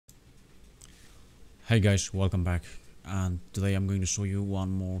Hey guys, welcome back, and today I'm going to show you one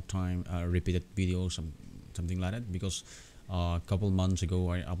more time a repeated video, something like that, because a couple months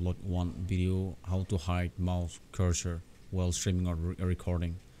ago I uploaded one video how to hide mouse cursor while streaming or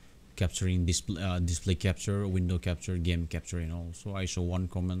recording, capturing display capture, window capture, game capture and all. So I saw one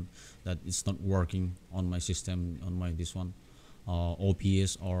comment that it's not working on my system, on my this one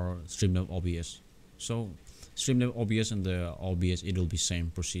OBS or Streamlabs OBS. So Streamlabs OBS and the OBS, it will be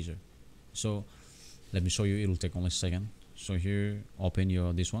same procedure. So let me show you, it'll take only a second. So here, open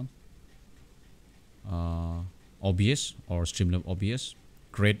your this one OBS or Streamlabs OBS,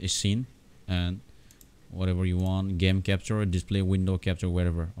 create a scene and whatever you want, game capture, display, window capture,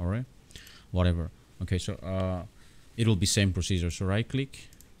 wherever, all right, whatever. Okay, so it'll be same procedure. So right click,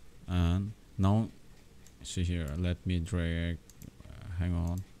 and now see here, let me drag, hang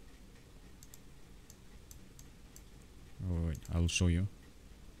on, wait, I'll show you.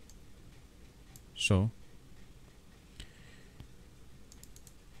 So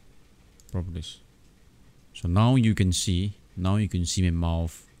properties. So now you can see my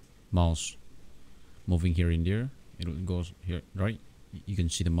mouse moving here and there. It goes here, right? You can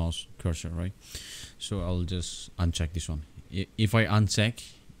see the mouse cursor, right? So I'll just uncheck this one. If I uncheck,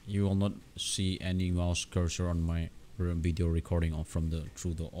 you will not see any mouse cursor on my video recording from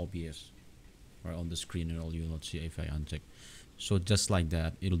through the OBS, right, on the screen, and all you will not see if I uncheck. So just like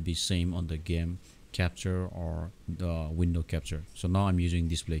that, it'll be same on the game capture or the window capture. So now I'm using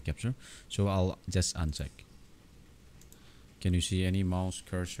display capture, so I'll just uncheck. Can you see any mouse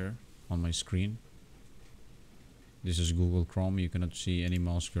cursor on my screen? This is Google Chrome. You cannot see any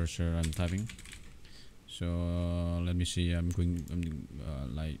mouse cursor I'm typing. So let me see. I'm going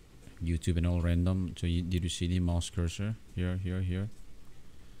like YouTube and all random. So did you see the mouse cursor here?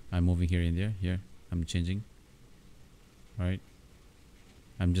 I'm moving here and there. Here I'm changing, right?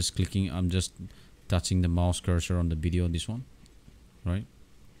 I'm just clicking, I'm just touching the mouse cursor on the video, this one, right?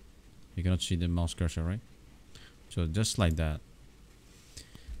 You cannot see the mouse cursor, right? So just like that,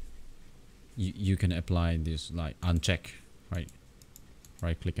 you can apply this, like uncheck, right?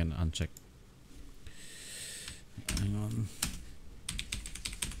 Right click and uncheck. Hang on.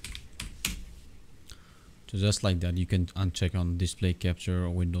 So just like that, you can uncheck on display capture or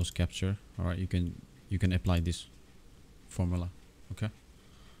Windows capture. All right, you can apply this formula. Okay.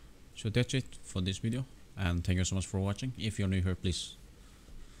 So that's it for this video, and thank you so much for watching. If you're new here, please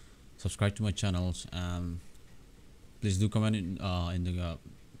subscribe to my channels, and please do comment in the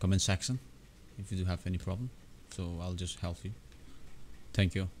comment section if you do have any problem, so I'll just help you.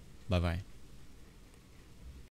 Thank you. Bye bye.